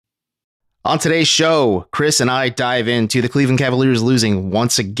On today's show, Chris and I dive into the Cleveland Cavaliers losing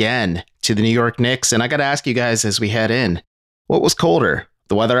once again to the New York Knicks. And I got to ask you guys as we head in, what was colder,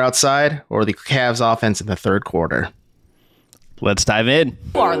 the weather outside or the Cavs offense in the third quarter? Let's dive in.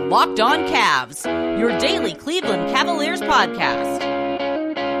 You are Locked On Cavs, your daily Cleveland Cavaliers podcast.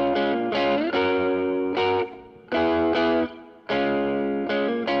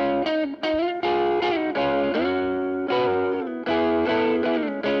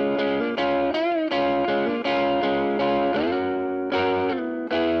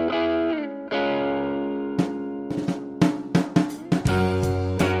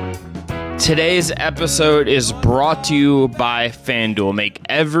 Today's episode is brought to you by FanDuel. Make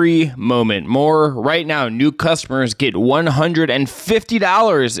every moment more. Right now, new customers get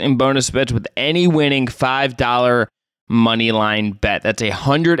 $150 in bonus bets with any winning $5 money line bet. That's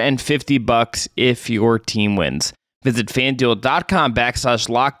 $150 if your team wins. Visit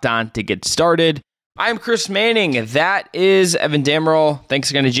FanDuel.com/lockedon to get started. I'm Chris Manning. That is Evan Dammerall. Thanks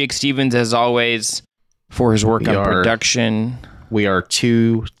again to Jake Stevens, as always, for his work on production. We are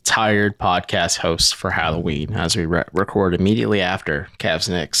two tired podcast hosts for Halloween as we record immediately after Cavs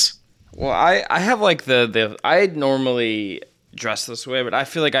Knicks. Well, I have like I normally dress this way, but I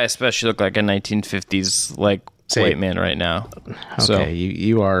feel like I especially look like a 1950s white man right now. Okay, so.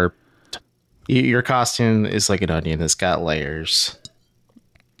 you are. Your costume is like an onion. It's got layers.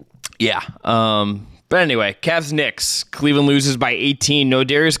 Yeah. But anyway, Cavs Knicks. Cleveland loses by 18. No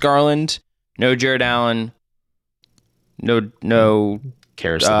Darius Garland. No Jared Allen. No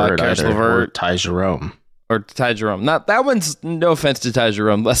Karis LeVert or Ty Jerome. Not that one's, no offense to Ty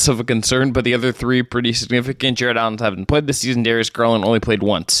Jerome, less of a concern, but the other three pretty significant. Jared Allen haven't played this season. Darius Garland only played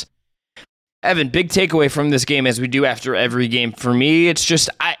once. Evan, big takeaway from this game, as we do after every game. For me, it's just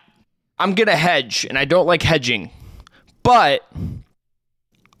I'm gonna hedge, and I don't like hedging, but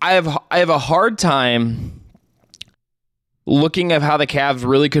I have a hard time looking at how the Cavs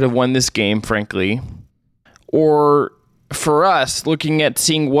really could have won this game, frankly, or for us, looking at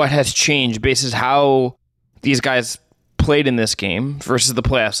seeing what has changed basis how these guys played in this game versus the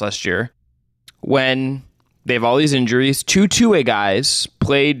playoffs last year, when they have all these injuries. Two two-way guys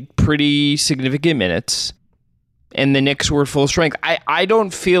played pretty significant minutes, and the Knicks were full strength. I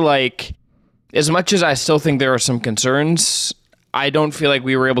don't feel like, as much as I still think there are some concerns, I don't feel like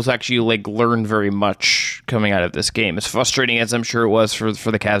we were able to actually learn very much coming out of this game, as frustrating as I'm sure it was for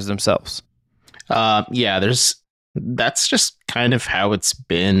the Cavs themselves. That's just kind of how it's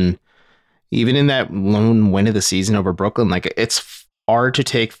been. Even in that lone win of the season over Brooklyn, it's hard to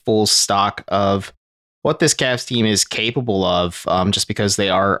take full stock of what this Cavs team is capable of, just because they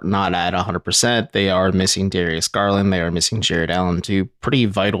are not at 100%. They are missing Darius Garland. They are missing Jared Allen, two pretty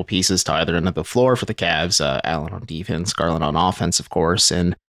vital pieces to either end of the floor for the Cavs. Allen on defense, Garland on offense, of course.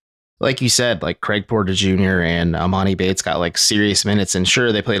 And like you said, Craig Porter Jr. and Amani Bates got serious minutes. And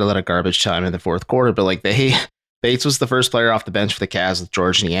sure, they played a lot of garbage time in the fourth quarter, but Bates was the first player off the bench for the Cavs with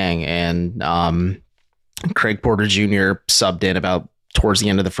George Niang, and Craig Porter Jr. subbed in about towards the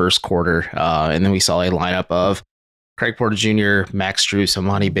end of the first quarter. And then we saw a lineup of Craig Porter Jr., Max Strus,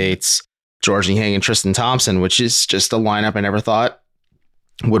 Amani Bates, George Niang, and Tristan Thompson, which is just a lineup I never thought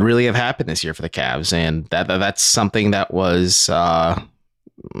would really have happened this year for the Cavs. And that's something that was a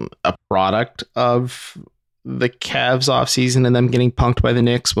product of the Cavs offseason and them getting punked by the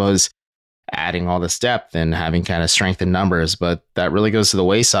Knicks, was adding all this depth and having kind of strength in numbers. But that really goes to the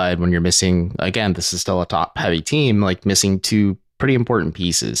wayside when you're missing, again, this is still a top heavy team, missing two pretty important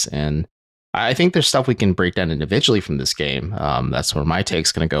pieces. And I think there's stuff we can break down individually from this game. That's where my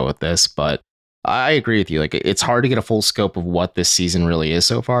take's going to go with this. But I agree with you. It's hard to get a full scope of what this season really is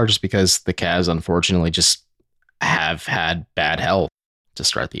so far, just because the Cavs, unfortunately, just have had bad health to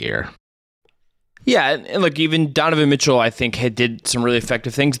start the year. Yeah, and look, even Donovan Mitchell, I think, did some really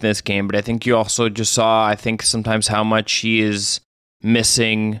effective things in this game, but I think you also just saw, I think, sometimes how much he is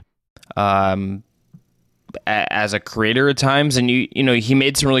missing as a creator at times. And, he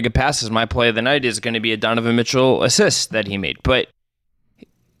made some really good passes. My play of the night is going to be a Donovan Mitchell assist that he made. But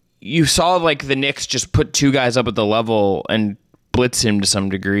you saw, the Knicks just put two guys up at the level and blitz him to some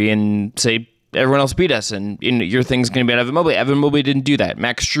degree and say, everyone else beat us, and your thing's going to be Evan Mobley. Evan Mobley didn't do that.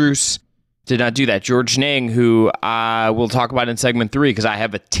 Max Strus did not do that. George Niang, who we'll talk about in segment 3, because I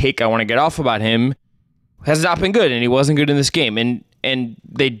have a take I want to get off about him, has not been good, and he wasn't good in this game. And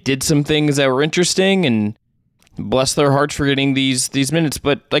they did some things that were interesting, and bless their hearts for getting these minutes.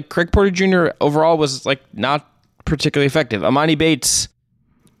 But Craig Porter Jr. overall was not particularly effective. Amani Bates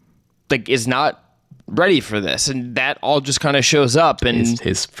is not ready for this, and that all just kind of shows up. And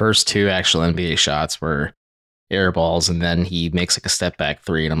his first two actual NBA shots were air balls, and then he makes like a step back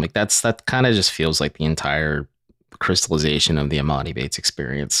three. And I'm like, that kind of just feels like the entire crystallization of the Amani Bates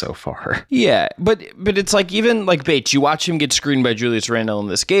experience so far. Yeah, but it's like, even like Bates, you watch him get screened by Julius Randle in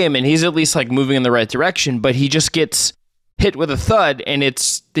this game, and he's at least like moving in the right direction, but he just gets hit with a thud, and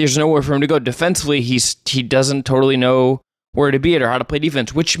there's nowhere for him to go defensively. He doesn't totally know where to be at or how to play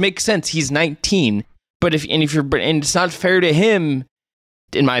defense, which makes sense. He's 19, but if it's not fair to him,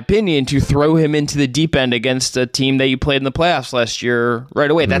 in my opinion, to throw him into the deep end against a team that you played in the playoffs last year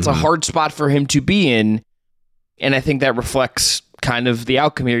right away. That's a hard spot for him to be in, and I think that reflects kind of the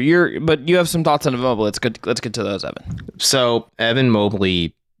outcome here. But you have some thoughts on Evan Mobley. Let's get to those, Evan. So Evan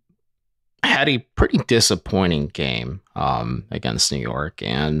Mobley had a pretty disappointing game against New York,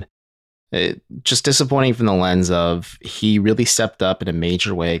 and just disappointing from the lens of he really stepped up in a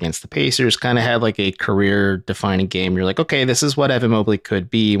major way against the Pacers, kind of had like a career defining game. You're like, okay, this is what Evan Mobley could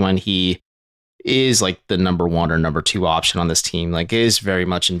be when he is like the number one or number two option on this team, like is very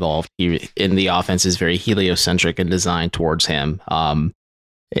much involved. He in the offense is very heliocentric and designed towards him. And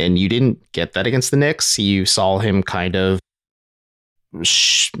you didn't get that against the Knicks. You saw him kind of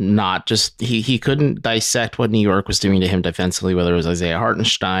not just he couldn't dissect what New York was doing to him defensively, whether it was Isaiah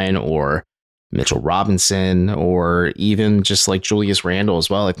Hartenstein or Mitchell Robinson or even just like Julius Randle as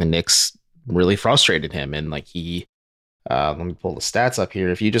well. Like the Knicks really frustrated him, and like he let me pull the stats up here.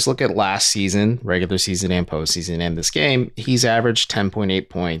 If you just look at last season, regular season and postseason, and this game, he's averaged 10.8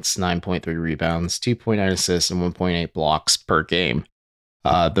 points, 9.3 rebounds, 2.9 assists, and 1.8 blocks per game.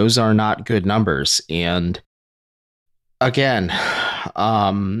 Those are not good numbers. And again,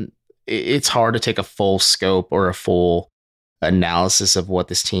 it's hard to take a full scope or a full analysis of what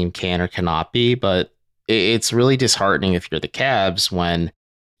this team can or cannot be, but it's really disheartening if you're the Cavs when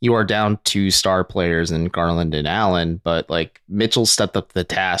you are down two star players in Garland and Allen, but like Mitchell stepped up to the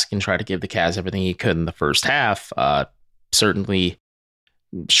task and tried to give the Cavs everything he could in the first half. Certainly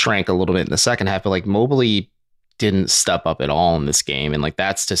shrank a little bit in the second half, but like Mobley didn't step up at all in this game. And like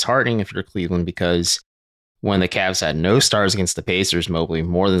that's disheartening if you're Cleveland, because when the Cavs had no stars against the Pacers, Mobley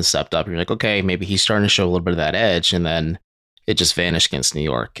more than stepped up. You're like, okay, maybe he's starting to show a little bit of that edge, and then it just vanished against New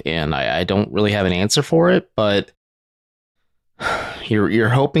York. And I don't really have an answer for it, but you're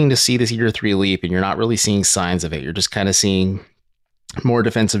hoping to see this year three leap, and you're not really seeing signs of it. You're just kind of seeing more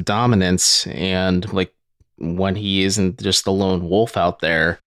defensive dominance, and like when he isn't just the lone wolf out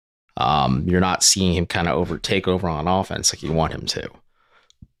there, you're not seeing him kind of take over on offense like you want him to.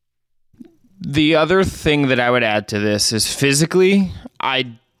 The other thing that I would add to this is physically,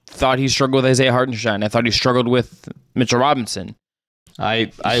 I thought he struggled with Isaiah Hartenstein. I thought he struggled with Mitchell Robinson.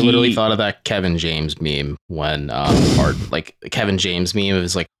 I literally thought of that Kevin James meme when like Kevin James meme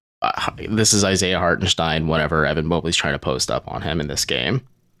is like, this is Isaiah Hartenstein whenever Evan Mobley's trying to post up on him in this game.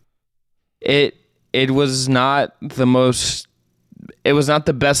 It was not the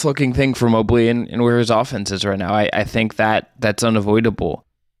best looking thing for Mobley and where his offense is right now. I think that's unavoidable.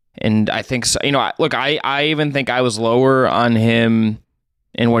 And I think, so, look, I even think I was lower on him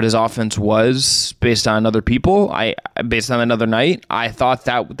and what his offense was based on other people. Based on another night, I thought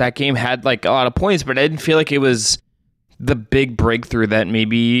that game had like a lot of points, but I didn't feel like it was the big breakthrough that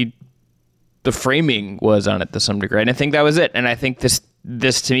maybe the framing was on it to some degree. And I think that was it. And I think this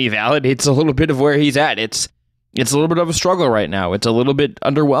to me validates a little bit of where he's at. It's a little bit of a struggle right now. It's a little bit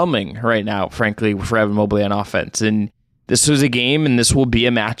underwhelming right now, frankly, for Evan Mobley on offense. And this was a game, and this will be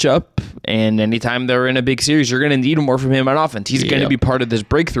a matchup. And anytime they're in a big series, you're going to need more from him on offense. He's going to be part of this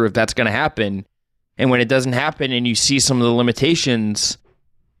breakthrough if that's going to happen. And when it doesn't happen and you see some of the limitations,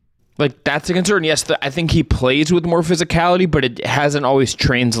 like that's a concern. Yes, I think he plays with more physicality, but it hasn't always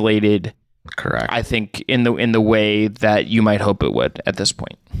translated. Correct. I think in the way that you might hope it would at this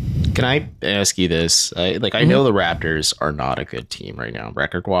point. Can I ask you this? I know the Raptors are not a good team right now,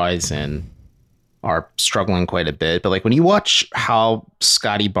 record-wise, and are struggling quite a bit. But like when you watch how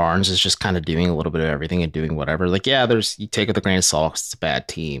Scotty Barnes is just kind of doing a little bit of everything and doing whatever, like, yeah, you take it with a grain of salt 'cause it's a bad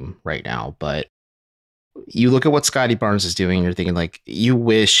team right now. But you look at what Scotty Barnes is doing and you're thinking like, you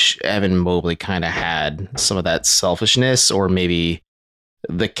wish Evan Mobley kind of had some of that selfishness, or maybe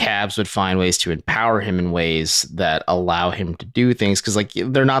the Cavs would find ways to empower him in ways that allow him to do things. Cause like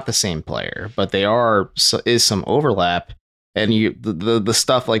they're not the same player, but they is some overlap. And the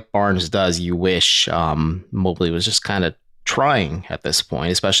stuff like Barnes does, you wish Mobley was just kind of trying at this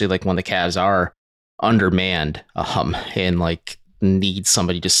point, especially like when the Cavs are undermanned and like need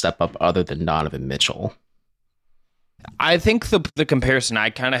somebody to step up other than Donovan Mitchell. I think the comparison I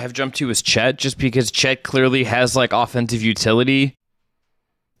kind of have jumped to is Chet, just because Chet clearly has like offensive utility.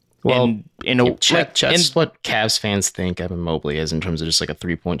 Well, Chet's what Cavs fans think Evan Mobley is in terms of just like a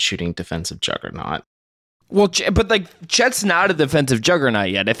 3-point shooting defensive juggernaut. Well, but like Chet's not a defensive juggernaut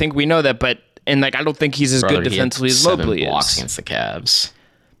yet. I think we know that, but I don't think he's as good defensively as Mobley blocks is against the Cavs.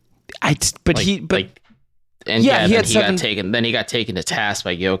 He had seven. He got taken to task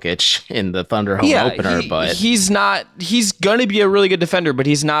by Jokic in the Thunder home opener. But he's gonna be a really good defender, but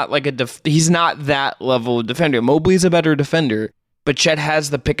he's not like he's not that level of defender. Mobley's a better defender, but Chet has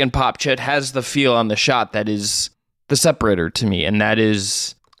the pick and pop. Chet has the feel on the shot that is the separator to me, and that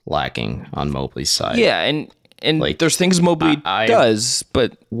is lacking on Mobley's side. Yeah, and like, there's things Mobley does,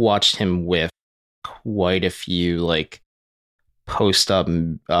 but watched him with quite a few like post up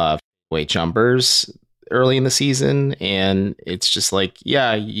weight jumpers early in the season, and it's just like,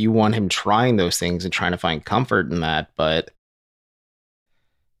 yeah, you want him trying those things and trying to find comfort in that, but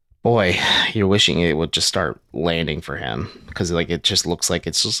boy, you're wishing it would just start landing for him, because like it just looks like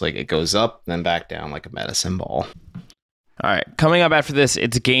it goes up then back down like a medicine ball. All right, coming up after this,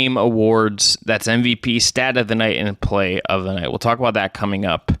 it's game awards. That's MVP, stat of the night, and play of the night. We'll talk about that coming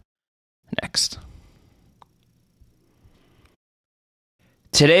up next.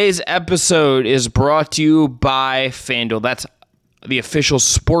 Today's episode is brought to you by FanDuel. That's the official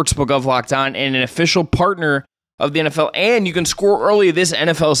sportsbook of Locked On and an official partner of the NFL. And you can score early this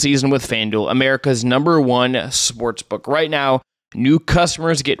NFL season with FanDuel, America's #1 sportsbook. Right now, new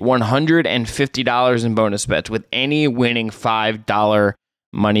customers get $150 in bonus bets with any winning $5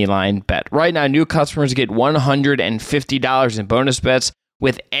 moneyline bet. Right now, new customers get $150 in bonus bets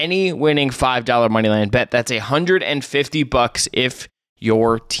with any winning $5 moneyline bet. That's $150 if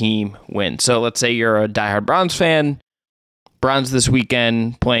your team wins. So let's say you're a diehard Browns fan. Browns this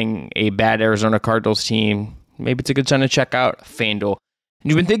weekend playing a bad Arizona Cardinals team. Maybe it's a good time to check out FanDuel.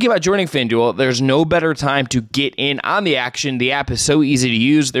 You've been thinking about joining FanDuel. There's no better time to get in on the action. The app is so easy to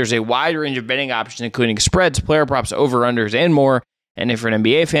use. There's a wide range of betting options, including spreads, player props, over-unders, and more. And if you're an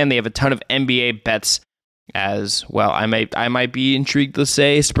NBA fan, they have a ton of NBA bets as well. I might be intrigued to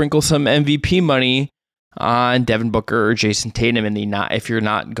say sprinkle some MVP money on Devin Booker or Jason Tatum if you're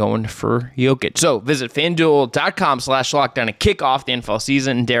not going for Jokic. So visit FanDuel.com/lockdown and kick off the NFL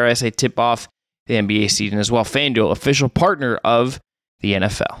season, and dare I say tip off the NBA season as well. FanDuel, official partner of the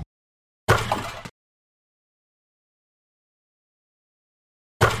NFL.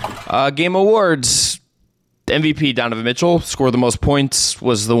 Game awards. MVP Donovan Mitchell scored the most points,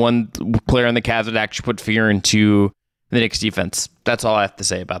 was the one player on the Cavs that actually put fear into the Knicks defense. That's all I have to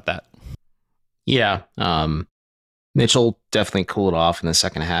say about that. Yeah, Mitchell definitely cooled off in the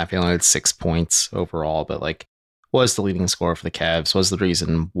second half. He only had 6 points overall, but like was the leading scorer for the Cavs, was the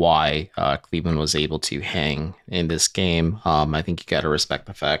reason why Cleveland was able to hang in this game. I think you got to respect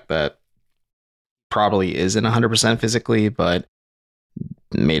the fact that probably isn't 100% physically, but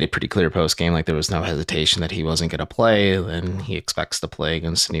made it pretty clear post game, like there was no hesitation that he wasn't going to play, and he expects to play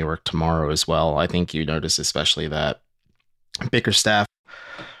against New York tomorrow as well. I think you notice especially that Bickerstaff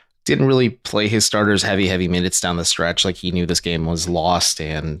didn't really play his starters heavy minutes down the stretch. Like he knew this game was lost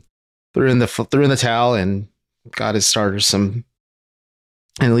and threw in the towel and got his starters some,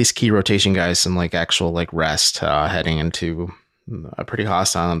 and at least key rotation guys, some like actual like rest heading into a pretty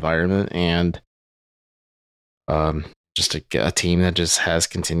hostile environment, and just a team that just has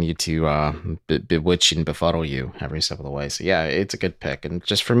continued to bewitch and befuddle you every step of the way. So yeah, it's a good pick. And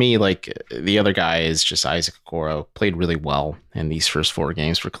just for me, like the other guy is just Isaac Okoro. Played really well in these first 4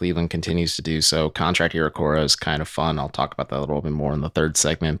 games for Cleveland, continues to do so. Contract year Okoro is kind of fun. I'll talk about that a little bit more in the third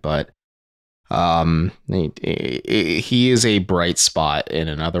segment, but he is a bright spot in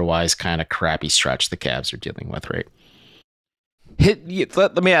an otherwise kind of crappy stretch the Cavs are dealing with, right?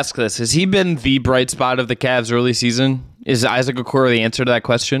 Let me ask this. Has he been the bright spot of the Cavs early season? Is Isaac Okoro the answer to that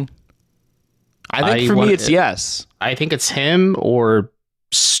question? I think for me, it's yes. I think it's him or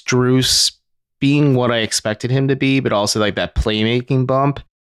Strus being what I expected him to be, but also like that playmaking bump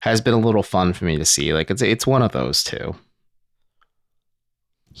has been a little fun for me to see. Like it's one of those two.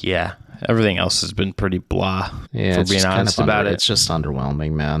 Yeah. Everything else has been pretty blah, yeah, for being honest about it. It's just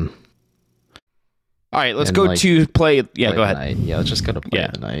underwhelming, man. All right, let's go to play. Yeah, go ahead. Night. Yeah, let's just go to play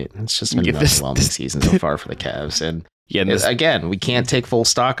tonight. It's just been an underwhelming season so far for the Cavs. And again, we can't take full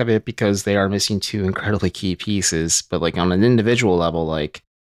stock of it because they are missing 2 incredibly key pieces. But like on an individual level, like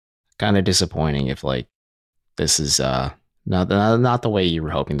kind of disappointing if like this is not the way you were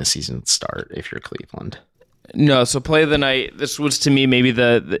hoping the season would start if you're Cleveland. No, so play of the night. This was to me maybe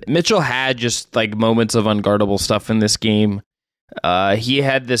the Mitchell had just like moments of unguardable stuff in this game. He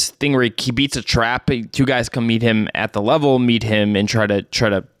had this thing where he beats a trap. 2 guys come meet him at the level, and try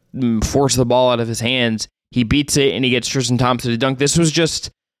to force the ball out of his hands. He beats it, and he gets Tristan Thompson to dunk. This was just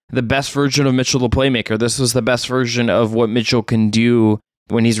the best version of Mitchell, the playmaker. This was the best version of what Mitchell can do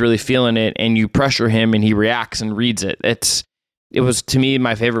when he's really feeling it and you pressure him and he reacts and reads it. It was, to me,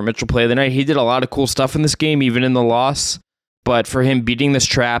 my favorite Mitchell play of the night. He did a lot of cool stuff in this game, even in the loss. But for him beating this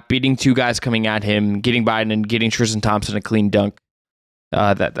trap, beating two guys coming at him, getting Biden and getting Tristan Thompson a clean dunk,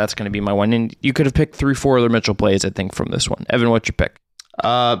 that's going to be my one. And you could have picked 3-4 other Mitchell plays, I think, from this one. Evan, what's your pick?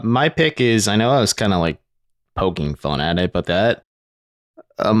 My pick is, I know I was kind of like poking fun at it, but that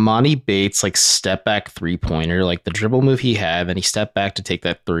Amani Bates like step back 3-pointer, like the dribble move he had, and he stepped back to take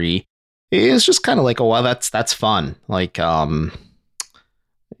that 3. It was just kind of like, oh wow, that's fun. Like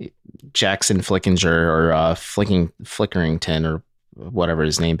Jackson Flickinger or Flickerington or whatever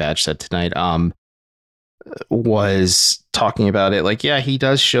his name badge said tonight, was talking about it. Like, yeah, he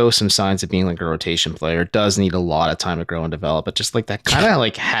does show some signs of being like a rotation player, does need a lot of time to grow and develop, but just like that kind of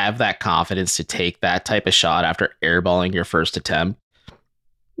like have that confidence to take that type of shot after airballing your first attempt.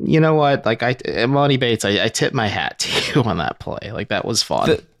 You know what? Like Monty Bates, I tip my hat to you on that play. Like that was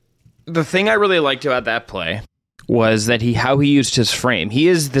fun. The thing I really liked about that play was that how he used his frame. He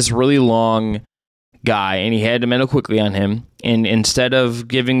is this really long guy, and he had Domenico quickly on him. And instead of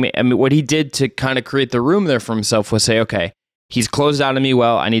giving me, what he did to kind of create the room there for himself was say, okay, he's closed out of me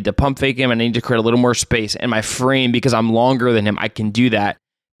well. I need to pump fake him. I need to create a little more space. And my frame, because I'm longer than him, I can do that.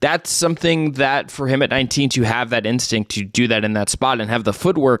 That's something that for him at 19 to have that instinct to do that in that spot and have the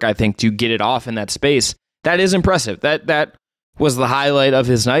footwork, I think, to get it off in that space, that is impressive. That was the highlight of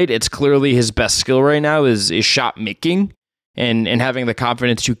his night. It's clearly his best skill right now is shot making and having the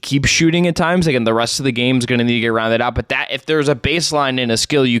confidence to keep shooting at times. Again, the rest of the game is going to need to get rounded out. But that if there's a baseline and a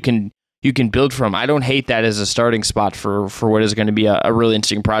skill you can build from, I don't hate that as a starting spot for what is going to be a really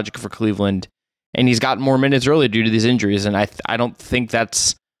interesting project for Cleveland. And he's gotten more minutes early due to these injuries, and I don't think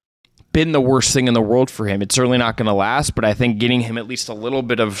that's been the worst thing in the world for him. It's certainly not going to last, but I think getting him at least a little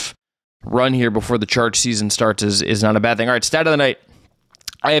bit of run here before the charge season starts is not a bad thing. All right, stat of the night.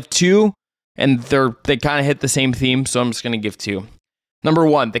 I have 2, and they kind of hit the same theme, so I'm just going to give 2. Number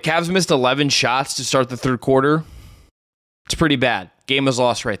 1, the Cavs missed 11 shots to start the third quarter. It's pretty bad. Game was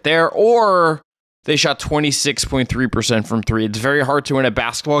lost right there. Or they shot 26.3% from 3. It's very hard to win a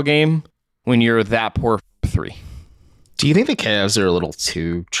basketball game when you're that poor from 3. Do you think the Cavs are a little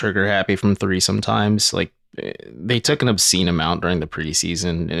too trigger happy from 3 sometimes? Like they took an obscene amount during the preseason,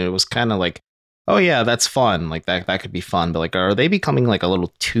 and it was kind of like, oh yeah, that's fun. Like that could be fun. But like, are they becoming like a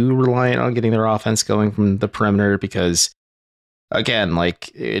little too reliant on getting their offense going from the perimeter? Because again,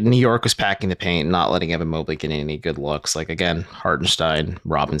 like New York was packing the paint, not letting Evan Mobley get any good looks. Like again, Hartenstein,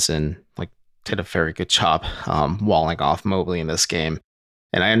 Robinson, like did a very good job walling off Mobley in this game.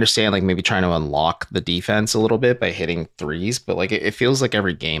 And I understand like maybe trying to unlock the defense a little bit by hitting threes, but like it feels like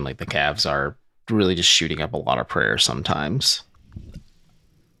every game like the Cavs are really just shooting up a lot of prayers sometimes.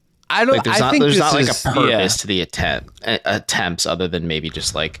 I don't. Like, there's not like a purpose to the attempts other than maybe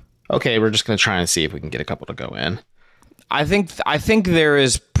just like, okay, we're just going to try and see if we can get a couple to go in. I think there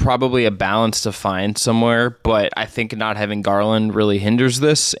is probably a balance to find somewhere, but I think not having Garland really hinders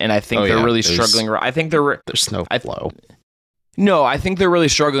this, and I think they're really struggling. I think there's no flow. No, I think they're really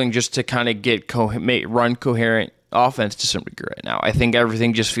struggling just to kind of get run coherent offense to some degree right now. I think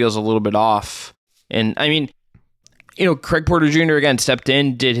everything just feels a little bit off. And I mean, Craig Porter Jr. again stepped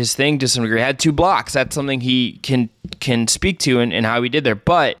in, did his thing to some degree, had 2 blocks. That's something he can speak to and how he did there.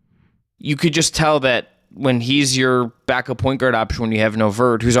 But you could just tell that when he's your backup point guard option, when you have no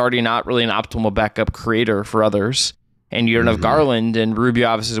Vert, who's already not really an optimal backup creator for others, and you don't have Garland, and Rubio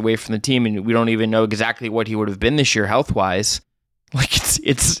obviously is away from the team, and we don't even know exactly what he would have been this year health-wise. Like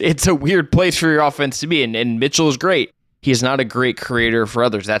it's a weird place for your offense to be, and Mitchell is great. He is not a great creator for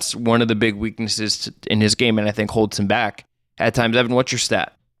others. That's one of the big weaknesses in his game, and I think holds him back at times. Evan, what's your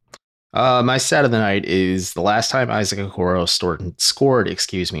stat? My stat of the night is the last time Isaac Okoro scored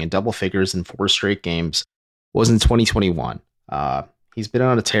in double figures in 4 straight games was in 2021. He's been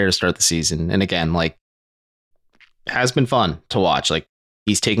on a tear to start the season, and again, like, has been fun to watch. Like,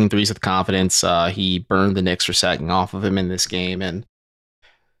 he's taking threes with confidence. He burned the Knicks for sacking off of him in this game, and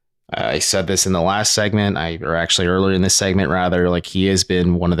I said this in the last segment, or actually earlier in this segment, rather. Like, he has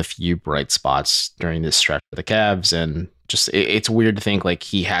been one of the few bright spots during this stretch for the Cavs, and just it's weird to think like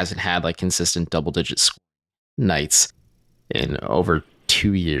he hasn't had like consistent double-digit nights in over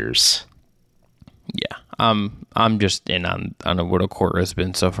 2 years. Yeah, I'm just in on what Okoro has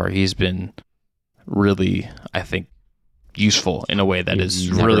been so far. He's been really, I think, useful in a way that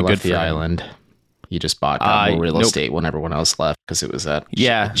is really good for the island. He just bought real estate when everyone else left because it was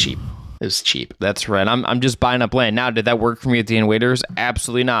cheap. It was cheap. That's right. I'm just buying up land. Now, did that work for me at the Waiters?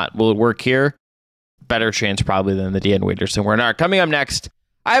 Absolutely not. Will it work here? Better chance probably than the DN Waiters. So we're not. Coming up next,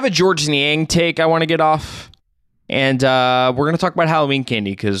 I have a George Niang take I want to get off. And we're going to talk about Halloween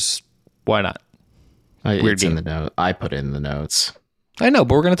candy because why not? It's in the note. I put it in the notes. I know,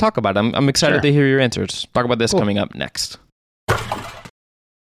 but we're going to talk about it. I'm excited to hear your answers. Talk about this Cool. coming up next.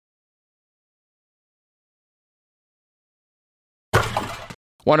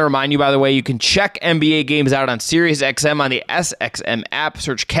 Want to remind you, by the way, you can check NBA games out on SiriusXM on the SXM app.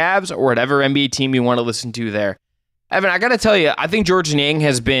 Search Cavs or whatever NBA team you want to listen to there. Evan, I got to tell you, I think George Niang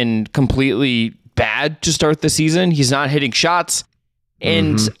has been completely bad to start the season. He's not hitting shots.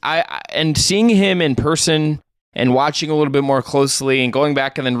 And and seeing him in person and watching a little bit more closely and going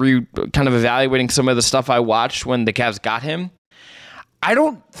back and then kind of evaluating some of the stuff I watched when the Cavs got him, I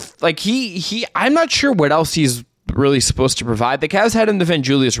don't like I'm not sure what else he's really supposed to provide. The Cavs had him defend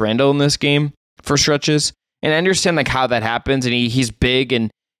Julius Randle in this game for stretches, and I understand like how that happens, and he's big,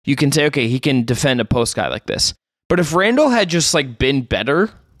 and you can say, okay, he can defend a post guy like this. But if Randle had just like been better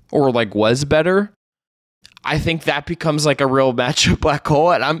or like was better, I think that becomes like a real matchup black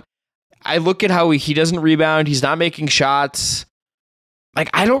hole. And I look at how he doesn't rebound, he's not making shots. Like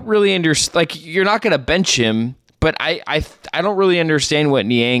I don't really understand. Like you're not going to bench him, but I don't really understand what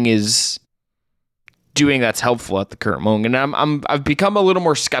Niang is doing that's helpful at the current moment. And I've become a little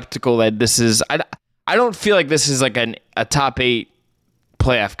more skeptical that this is. I don't feel like this is like a top 8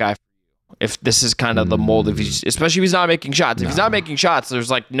 playoff guy. If this is kind of the mold, especially if he's not making shots. If he's not making shots,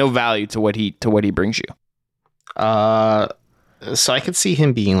 there's like no value to what he brings you. So I could see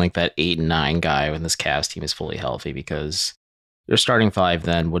him being like that 8 and 9 guy when this Cavs team is fully healthy, because your starting 5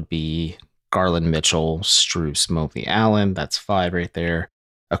 then would be Garland, Mitchell, Strus, Mobley, Allen. That's 5 right there.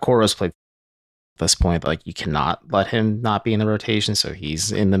 Okoro's played at this point, but like you cannot let him not be in the rotation, so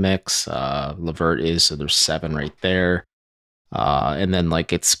he's in the mix. LeVert is, so there's 7 right there. And then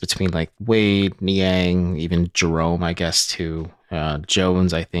like it's between like Wade, Niang, even Jerome, I guess, too.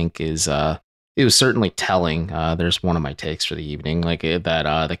 Jones, I think, is it was certainly telling. There's one of my takes for the evening, like that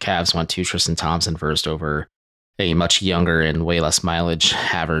the Cavs went to Tristan Thompson first over a much younger and way less mileage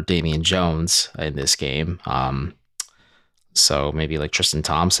haver Damian Jones in this game. So maybe like Tristan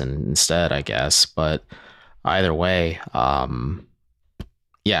Thompson instead, I guess. But either way,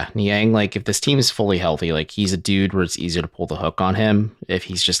 yeah, Niang, like if this team is fully healthy, like he's a dude where it's easier to pull the hook on him if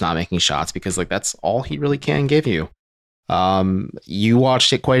he's just not making shots, because like that's all he really can give you. You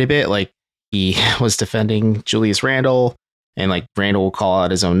watched it quite a bit. Like he was defending Julius Randle, and like Randle will call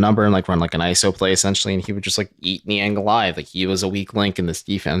out his own number and like run like an ISO play essentially, and he would just like eat Niang alive. Like he was a weak link in this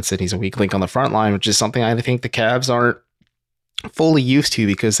defense, and he's a weak link on the front line, which is something I think the Cavs aren't fully used to,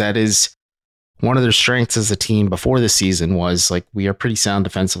 because that is one of their strengths as a team before this season. Was like we are pretty sound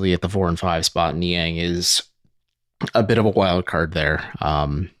defensively at the 4 and 5 spot. Niang is a bit of a wild card there.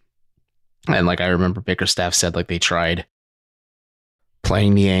 And like I remember Bickerstaff said like they tried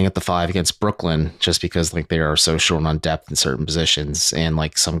playing Niang at the 5 against Brooklyn just because like they are so short on depth in certain positions, and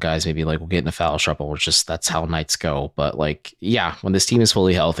like some guys maybe like will get in a foul trouble, which just that's how nights go. But like, yeah, when this team is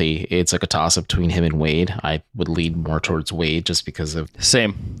fully healthy, it's like a toss up between him and Wade. I would lead more towards Wade just because of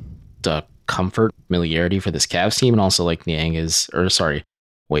the comfort, familiarity for this Cavs team, and also like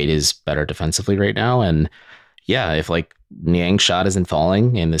Wade is better defensively right now. And yeah, if like Niang's shot isn't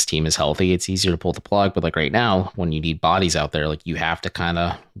falling and this team is healthy, it's easier to pull the plug. But like right now, when you need bodies out there, like you have to kind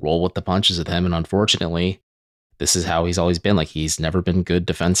of roll with the punches with him. And unfortunately, this is how he's always been. Like he's never been good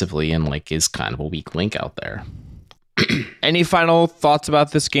defensively, and like is kind of a weak link out there. Any final thoughts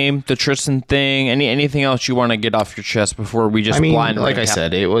about this game, the Tristan thing? Anything else you want to get off your chest before we just like I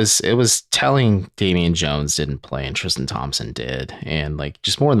said, it was telling Damian Jones didn't play and Tristan Thompson did, and like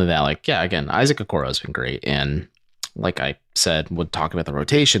just more than that, like yeah, again, Isaac Okoro has been great, and like I said, when talking about the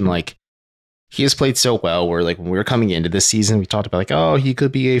rotation, like he has played so well where like when we were coming into this season, we talked about like, oh, he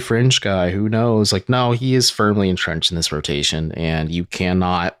could be a fringe guy, who knows? Like no, he is firmly entrenched in this rotation, and you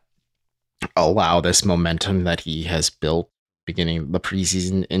cannot allow this momentum that he has built beginning the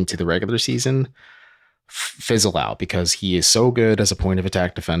preseason into the regular season fizzle out, because he is so good as a point of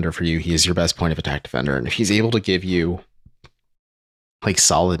attack defender for you. He is your best point of attack defender, and if he's able to give you like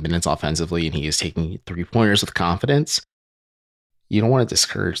solid minutes offensively and he is taking 3-pointers with confidence, you don't want to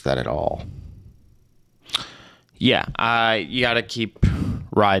discourage that at all. Yeah, you got to keep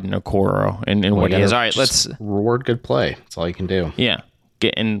riding Okoro and what he is. All right, let's reward good play. That's all you can do. Yeah.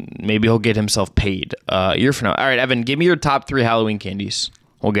 And maybe he'll get himself paid a year from now. All right, Evan, give me your top 3 Halloween candies.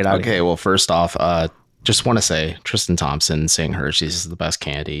 We'll get out of here. Okay, well, first off, just want to say Tristan Thompson saying Hershey's is the best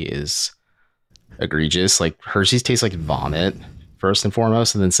candy is egregious. Like Hershey's tastes like vomit, first and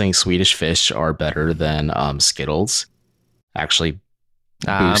foremost, and then saying Swedish Fish are better than Skittles actually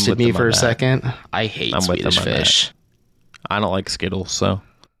boosted me for a second. I hate Swedish Fish. I don't like Skittles, so.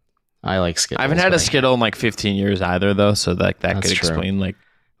 I like Skittles. I haven't had a Skittle in like 15 years either, though, so that could explain like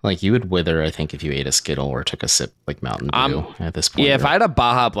you would wither, I think, if you ate a Skittle or took a sip like Mountain Dew at this point. Yeah, if I had a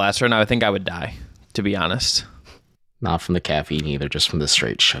Baja Blast right now, I think I would die, to be honest. Not from the caffeine either, just from the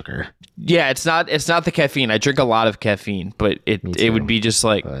straight sugar. Yeah, it's not the caffeine. I drink a lot of caffeine, but it would be just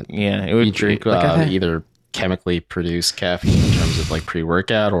like, it would. You drink either chemically produced caffeine in terms of like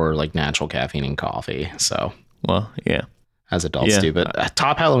pre-workout or like natural caffeine in coffee. So, well, yeah. As adults do, but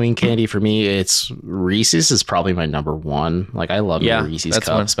top Halloween candy for me, it's Reese's is probably my number one. Like I love a Reese's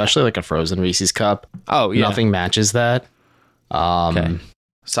cup, especially like a frozen Reese's cup. Oh yeah, nothing matches that. Okay.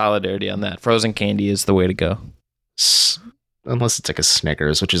 Solidarity on that. Frozen candy is the way to go. Unless it's like a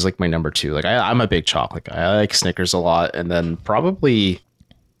Snickers, which is like my number two. Like I'm a big chocolate guy. I like Snickers a lot, and then probably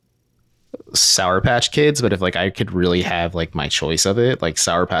Sour Patch Kids. But if like I could really have like my choice of it, like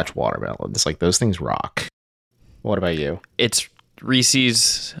Sour Patch watermelons, like those things rock. What about you? It's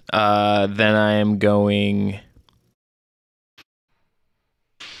Reese's. Then I am going.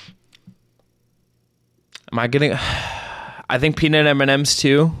 Am I getting? I think peanut M&Ms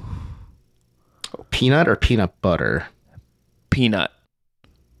too. Peanut or peanut butter? Peanut.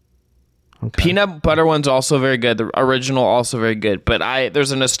 Okay. Peanut butter one's also very good. The original also very good. But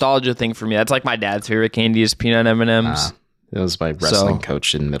there's a nostalgia thing for me. That's like my dad's favorite candy is peanut M&Ms. It was my wrestling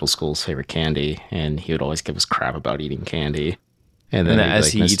coach in middle school's favorite candy, and he would always give us crap about eating candy. And then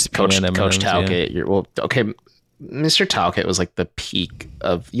as he eats Coach M&Ms, Talcott, Mr. Talcott was like the peak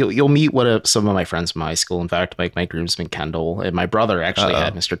of. You'll meet some of my friends from high school. In fact, like my groomsman Kendall and my brother actually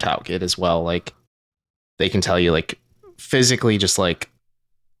had Mr. Talcott as well. Like they can tell you like physically just like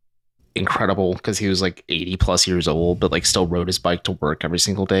incredible because he was like 80 plus years old, but like still rode his bike to work every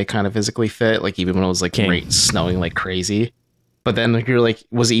single day, kind of physically fit. Like even when it was like snowing like crazy. But then like, you're like,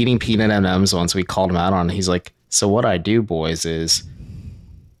 was eating peanut M&Ms once. We called him out on it. He's like, so what I do, boys, is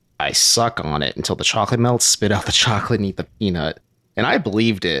I suck on it until the chocolate melts, spit out the chocolate and eat the peanut. And I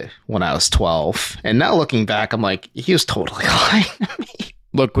believed it when I was 12. And now looking back, I'm like, he was totally lying to me.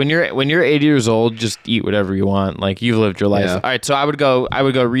 Look, when you're 80 years old, just eat whatever you want. Like you've lived your life. Yeah. All right, so I would go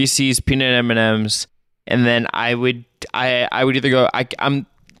Reese's peanut M&Ms, and then I would either go I'm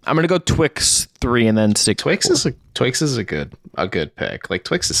gonna go Twix 3 and then stick. Twix is a good pick. Like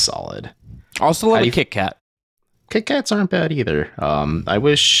Twix is solid. Also love a Kit Kat. Kit Kats aren't bad either. I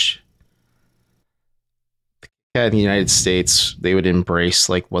wish the Kit Kat in the United States they would embrace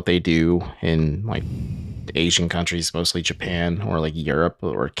like what they do in like Asian countries, mostly Japan or like Europe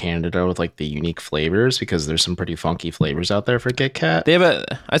or Canada, with like the unique flavors, because there's some pretty funky flavors out there for Kit Kat. I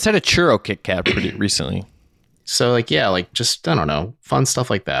just had a churro Kit Kat pretty recently. So like, yeah, like just, I don't know, fun stuff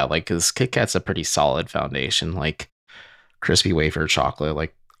like that. Like, cause Kit Kat's a pretty solid foundation, like crispy wafer chocolate,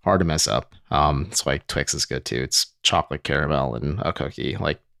 like hard to mess up. That's why Twix is good too. It's chocolate, caramel, and a cookie,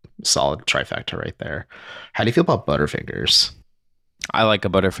 like solid trifecta right there. How do you feel about Butterfingers? I like a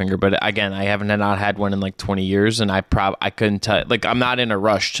Butterfinger, but again, I haven't not had one in like 20 years, and I couldn't tell. Like, I'm not in a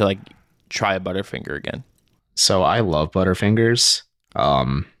rush to like try a Butterfinger again. So I love Butterfingers.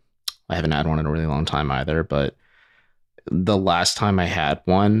 I haven't had one in a really long time either, but the last time I had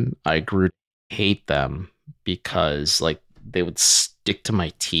one, I grew to hate them because like they would stick to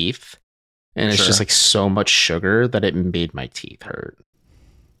my teeth, and it's just like so much sugar that it made my teeth hurt.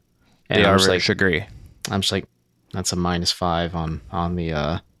 And they are very sugary. I'm just like, that's a -5 on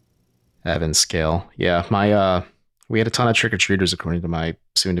the Evans scale. Yeah, we had a ton of trick-or-treaters according to my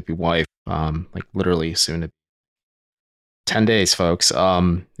soon-to-be wife. Like literally soon to 10 days, folks.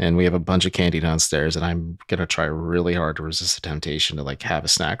 And we have a bunch of candy downstairs, and I'm gonna try really hard to resist the temptation to like have a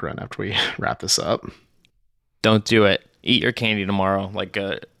snack run after we wrap this up. Don't do it. Eat your candy tomorrow, like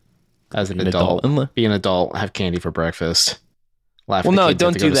as an adult. Be an adult. Have candy for breakfast. Laugh. Well, no,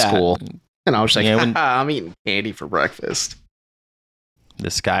 don't do that. School. And I was like, I'm eating candy for breakfast.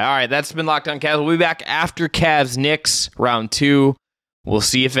 This guy. All right, that's been Locked On Cavs. We'll be back after Cavs Knicks round 2. We'll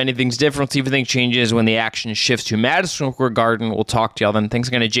see if anything's different, see if anything changes when the action shifts to Madison Square Garden. We'll talk to y'all then. Thanks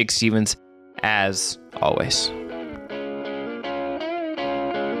again to Jake Stevens, as always.